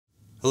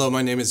Hello,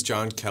 my name is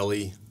John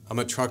Kelly. I'm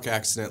a truck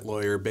accident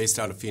lawyer based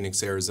out of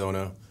Phoenix,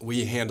 Arizona.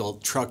 We handle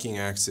trucking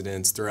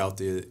accidents throughout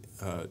the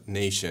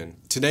nation.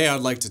 Today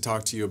I'd like to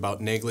talk to you about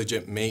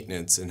negligent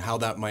maintenance and how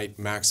that might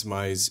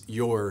maximize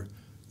your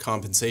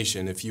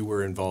compensation if you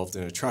were involved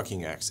in a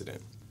trucking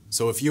accident.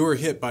 So if you were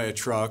hit by a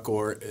truck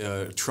or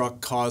a truck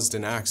caused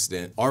an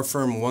accident, our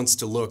firm wants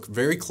to look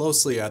very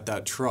closely at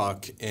that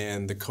truck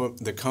and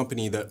the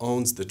company that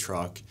owns the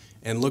truck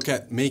and look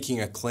at making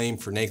a claim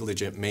for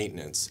negligent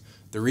maintenance.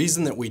 The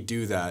reason that we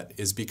do that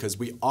is because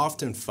we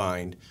often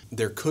find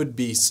there could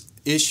be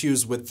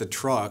issues with the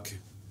truck,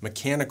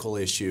 mechanical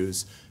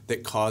issues,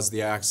 that cause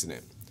the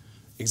accident.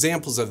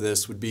 Examples of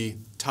this would be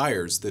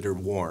tires that are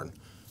worn.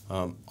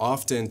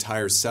 Often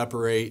tires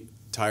separate,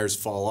 tires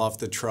fall off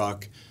the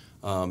truck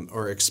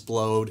or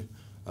explode.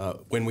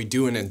 When we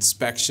do an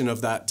inspection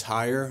of that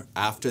tire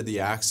after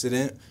the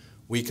accident,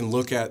 we can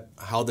look at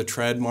how the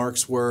tread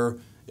marks were,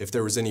 if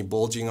there was any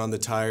bulging on the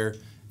tire.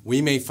 We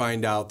may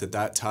find out that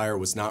that tire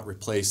was not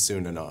replaced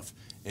soon enough.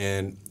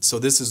 And so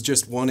this is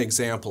just one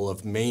example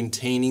of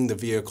maintaining the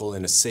vehicle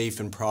in a safe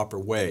and proper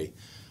way.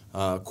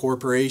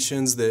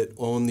 Corporations that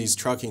own these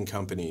trucking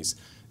companies,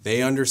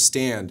 they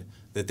understand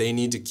that they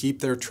need to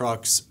keep their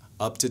trucks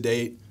up to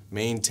date,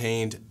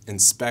 maintained,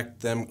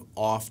 inspect them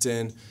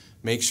often,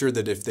 make sure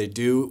that if they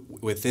do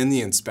within the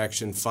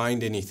inspection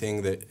find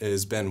anything that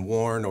has been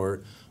worn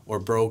or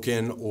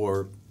broken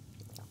or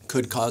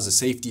could cause a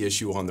safety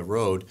issue on the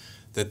road,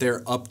 that they're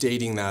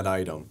updating that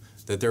item,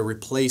 that they're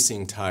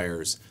replacing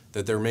tires,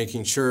 that they're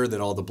making sure that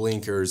all the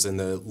blinkers and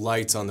the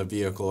lights on the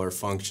vehicle are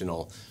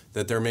functional,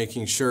 that they're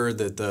making sure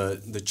that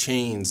the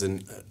chains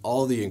and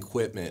all the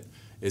equipment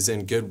is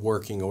in good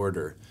working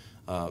order.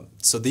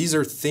 So these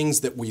are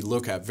things that we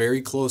look at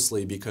very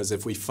closely, because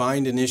if we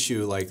find an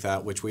issue like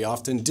that, which we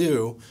often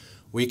do,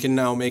 we can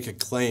now make a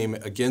claim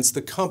against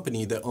the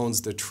company that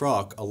owns the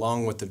truck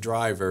along with the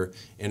driver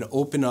and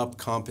open up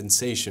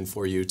compensation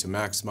for you to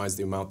maximize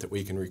the amount that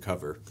we can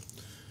recover.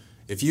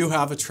 If you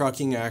have a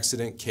trucking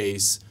accident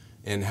case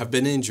and have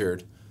been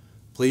injured,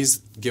 please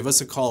give us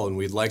a call and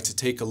we'd like to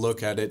take a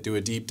look at it, do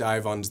a deep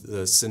dive on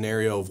the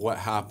scenario of what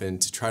happened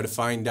to try to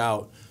find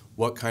out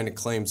what kind of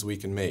claims we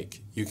can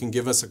make. You can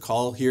give us a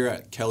call here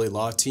at Kelly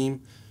Law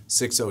Team,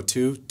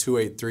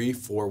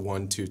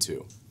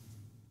 602-283-4122.